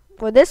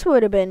 this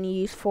would have been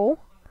useful.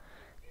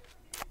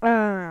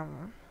 Sorry.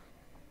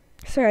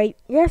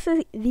 Yes,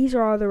 these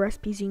are all the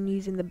recipes you can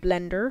use in the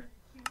blender.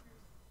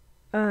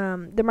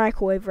 The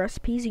microwave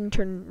recipes, you can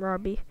turn raw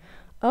beef.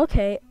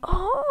 Okay.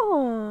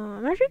 Oh,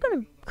 I'm actually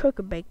gonna cook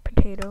a baked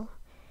potato.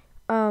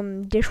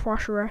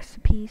 Dishwasher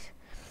recipes.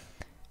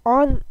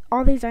 All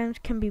these items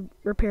can be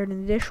repaired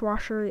in the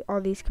dishwasher.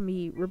 All these can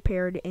be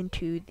repaired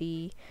into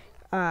the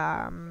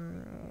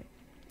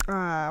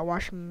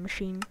washing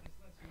machine.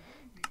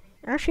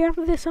 Actually,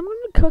 after this, I'm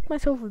gonna cook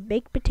myself a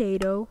baked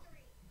potato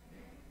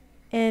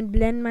and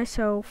blend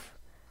myself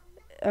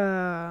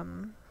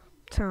some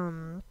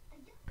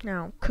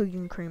cookies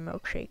and cream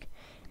milkshake.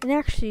 And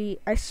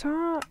actually, I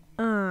saw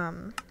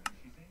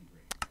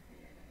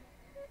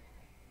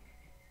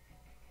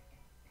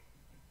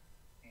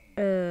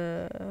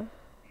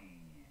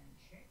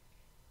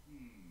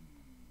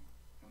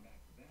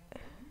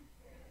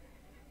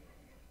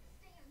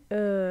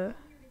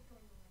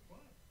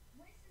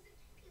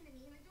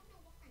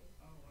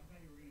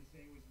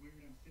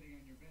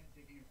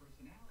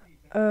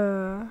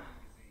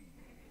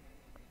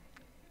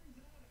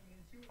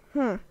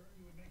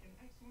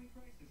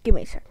give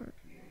me a second.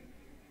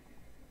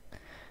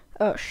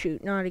 Oh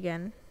shoot, not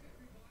again.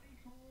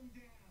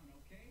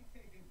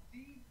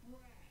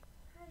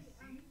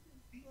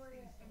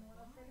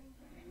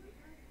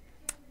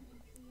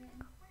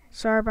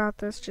 Sorry about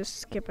this, just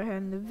skip ahead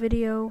in the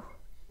video.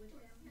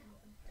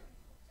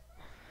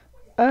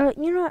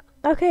 You know what?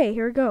 Okay,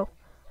 here we go.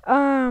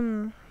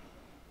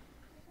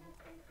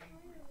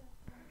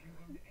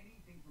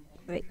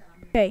 Wait.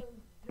 Okay,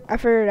 I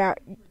figured it out.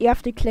 You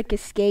have to click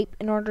escape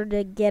in order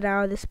to get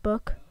out of this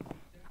book.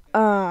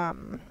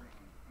 And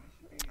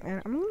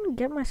I'm gonna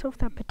get myself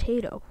that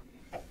potato.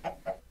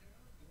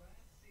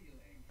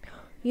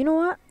 You know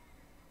what?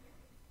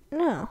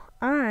 No,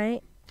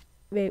 alright.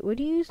 Wait, what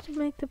do you use to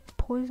make the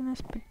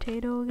poisonous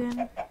potato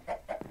again?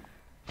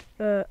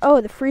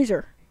 Oh, the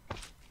freezer.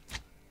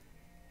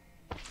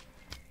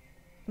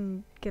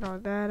 Get all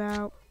that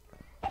out.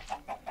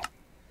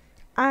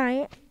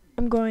 I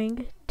am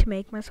going to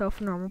make myself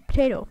a normal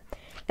potato.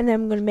 And then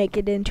I'm going to make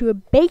it into a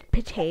baked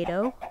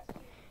potato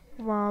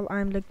while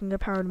I'm looking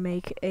up how to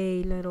make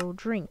a little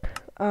drink.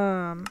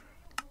 Give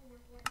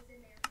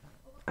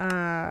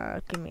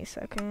me a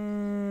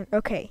second.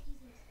 Okay.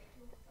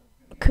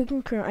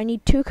 Cooking cream. I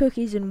need 2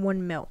 cookies and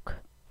 1 milk.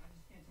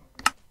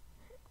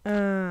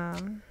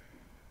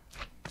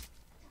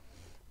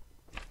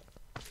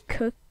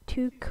 Cook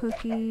 2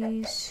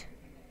 cookies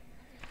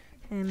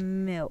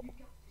and milk.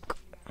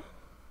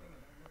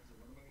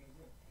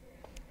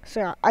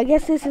 So I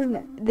guess this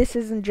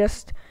isn't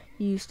just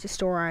used to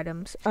store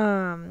items.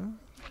 Oh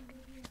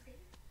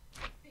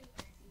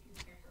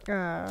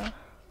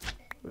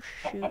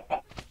shoot.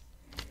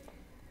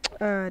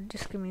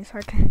 Just give me a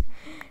second.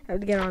 I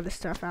have to get all this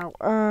stuff out.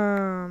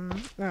 Oh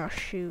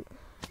shoot.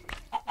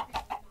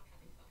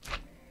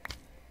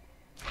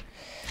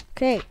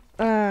 Okay.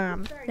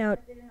 Now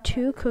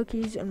 2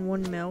 cookies and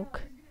 1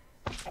 milk.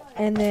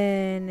 And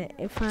then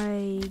if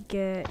I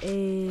get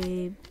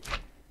a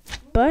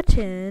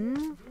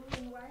button,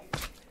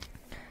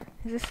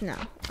 is this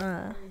now?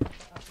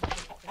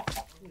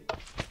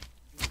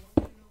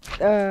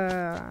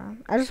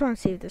 I just want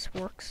to see if this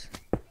works.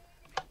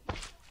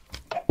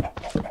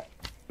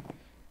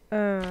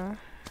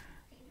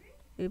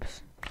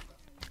 Oops.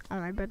 On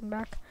my button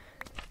back.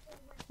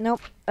 Nope.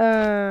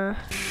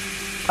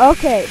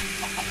 Okay.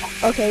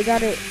 Okay,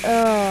 got it.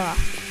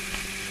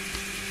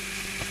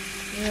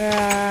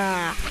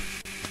 Ah.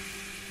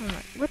 I'm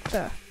like, what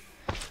the?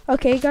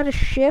 Okay, you gotta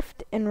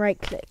shift and right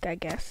click, I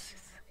guess.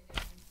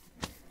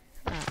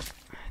 I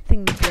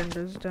think the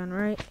blender's done,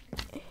 right?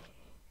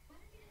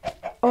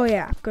 Oh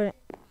yeah, good.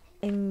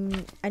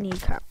 And I need a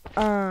cup.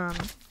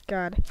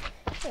 God,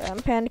 I'm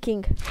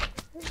panicking.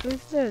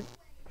 Where's the?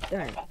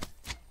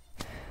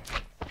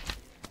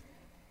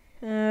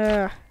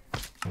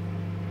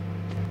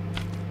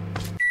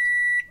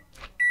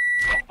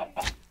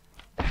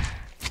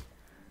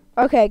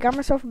 Okay, got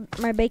myself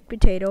my baked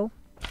potato,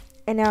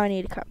 and now I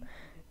need a cup.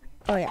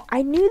 Oh yeah,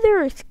 I knew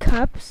there was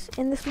cups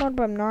in this mod,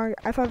 but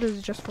I thought this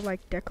was just for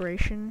like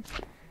decoration.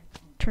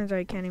 Turns out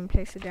you can't even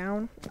place it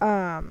down.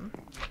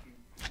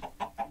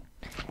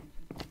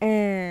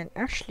 And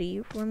actually,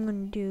 what I'm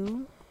gonna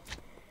do,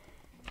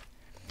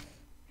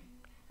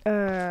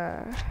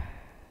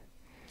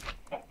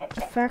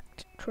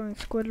 effect,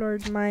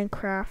 TrollingSquidLord,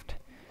 Minecraft,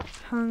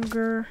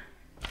 hunger.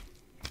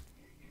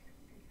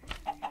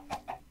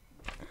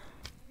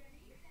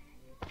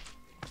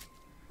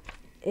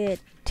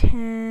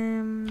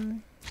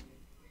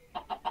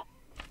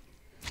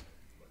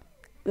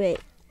 Wait.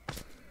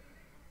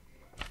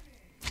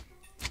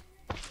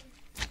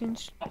 Okay.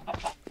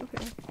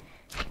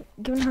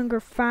 Given hunger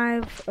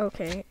 5.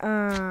 Okay.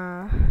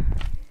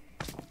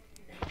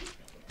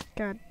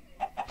 God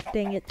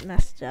dang it,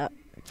 messed up.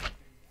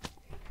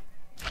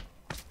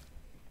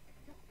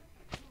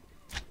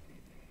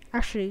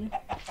 Actually,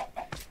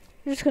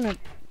 I just want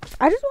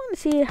to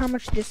see how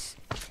much this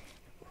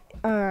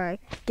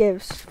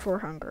gives for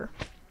hunger.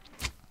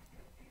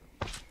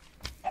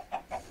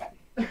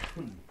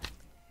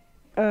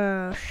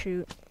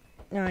 Shoot.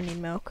 Now I need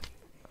milk.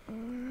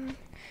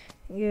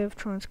 Give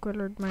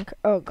TrollingSquidLord my.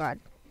 Oh God.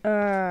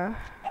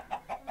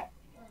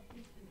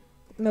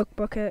 Milk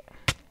bucket.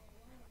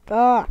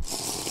 Ah.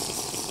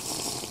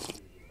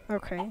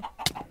 Okay.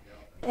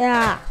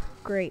 Yeah.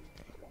 Great.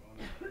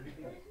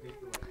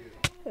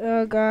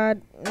 Oh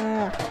God.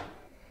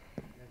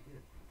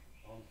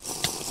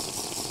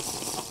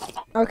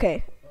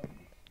 Okay.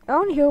 I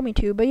want to heal me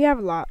too, but you have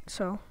a lot,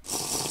 so.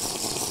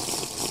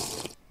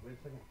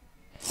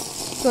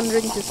 Just want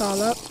to drink this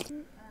all up.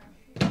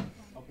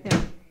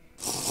 Yeah.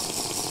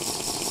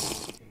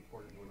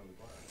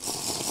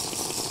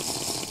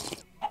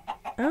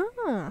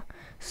 Ah.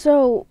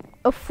 So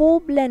a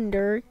full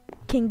blender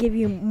can give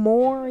you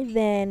more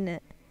than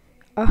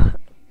a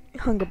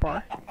hunger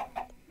bar,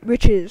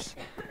 which is,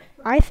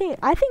 I think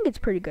it's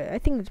pretty good. I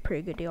think it's a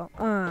pretty good deal.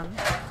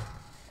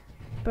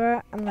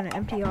 But I'm gonna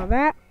empty all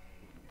that.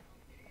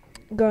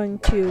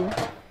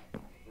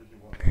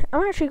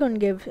 I'm actually gonna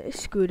give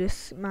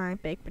Scootus my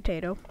baked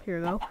potato. Here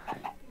we go.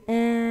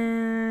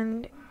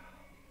 And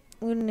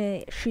I'm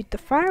gonna shoot the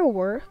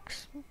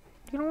fireworks.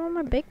 You don't want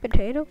my baked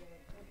potato?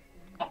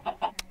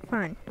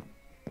 Fine.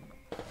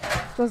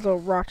 It was a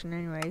little rotten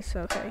anyway,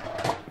 so okay.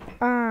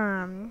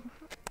 I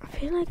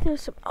feel like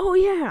there's some. Oh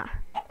yeah.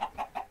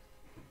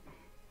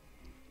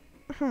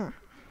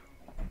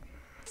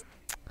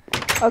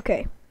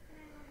 Okay.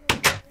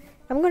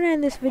 I'm gonna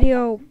end this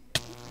video.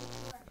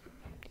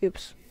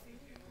 Oops.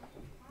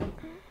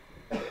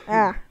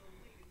 Ah.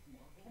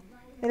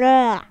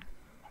 There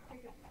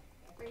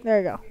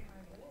you go.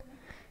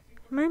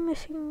 Am I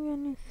missing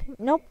anything?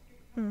 Nope.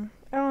 I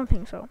don't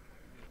think so.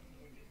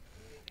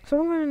 So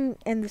I'm gonna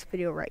end this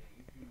video right.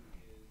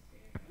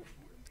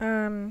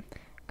 Go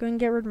and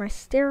get rid of my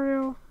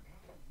stereo,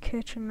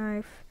 kitchen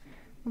knife,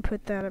 and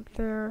put that up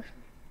there.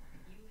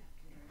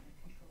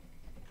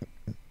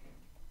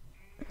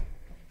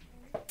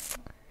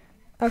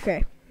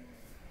 Okay.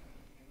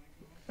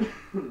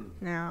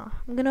 Now,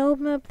 I'm gonna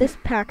open up this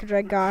package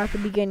I got at the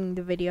beginning of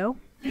the video.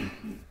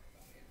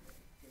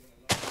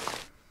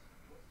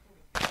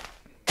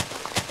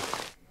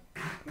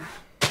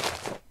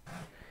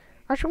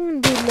 Actually,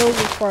 I'm gonna do a little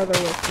bit farther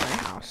away from my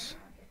house,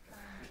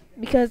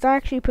 because I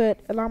actually put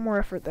a lot more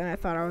effort than I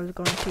thought I was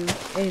going to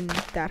in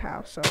that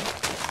house, so.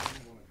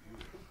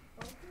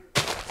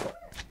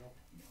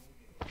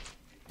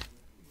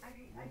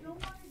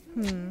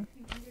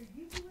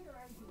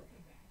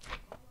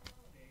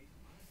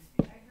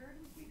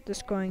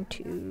 Just going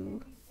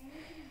to.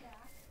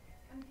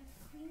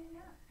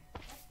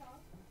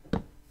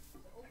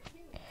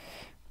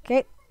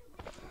 Okay.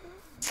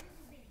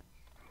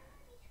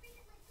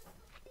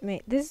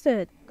 Wait, this is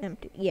the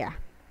empty. Yeah.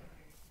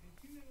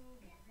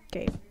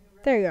 Okay.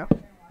 There you go.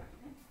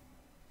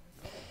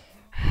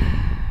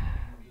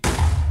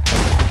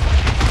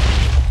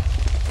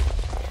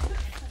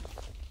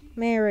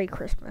 Merry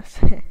Christmas.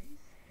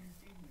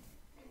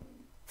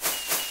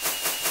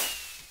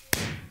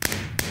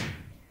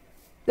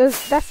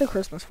 That's the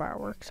Christmas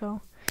fireworks,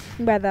 so you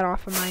can buy that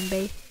off of Mine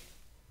Bay.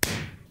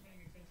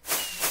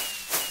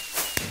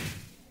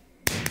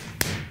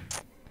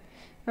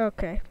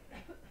 Okay.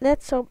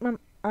 Let's open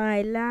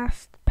my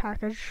last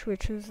package,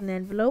 which is an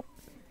envelope.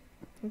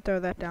 And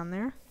throw that down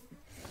there.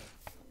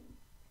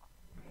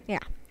 Yeah.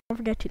 Don't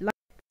forget to like,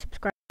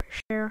 subscribe,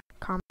 share,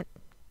 comment.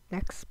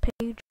 Next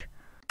page.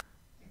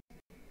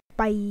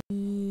 Bye.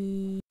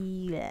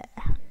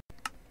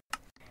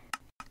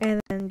 and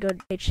then go to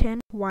page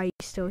 10. Why are you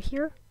still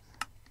here?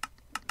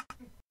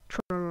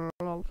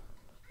 TrollingSquidLord.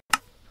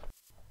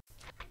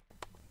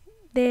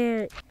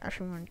 There.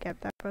 Actually, I'm gonna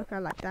get that book. I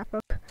like that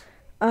book.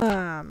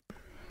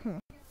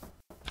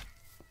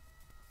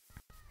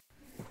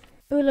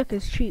 Oh, look,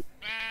 it's cheap.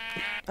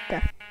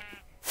 Okay.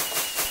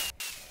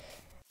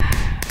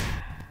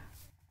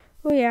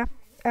 Oh yeah,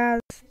 as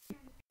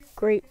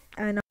great.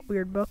 I know,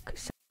 weird book.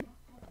 So,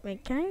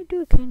 wait, can I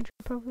do a clean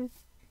jump over it?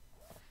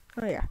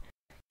 Oh yeah,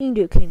 you can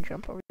do a clean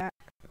jump over that.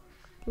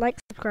 Like,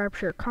 subscribe,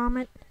 share,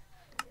 comment.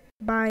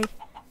 Bye,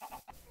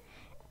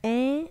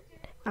 and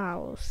I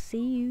will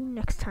see you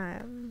next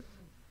time.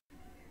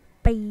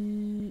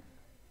 Bye.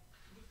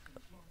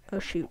 Oh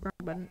shoot, wrong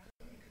button.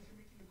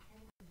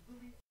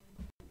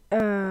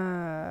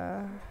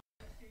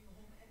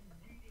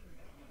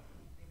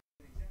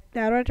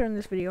 How do I turn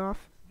this video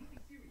off?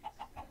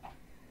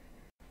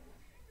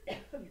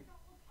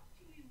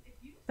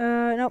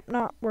 Nope,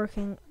 not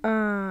working.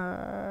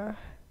 Bye.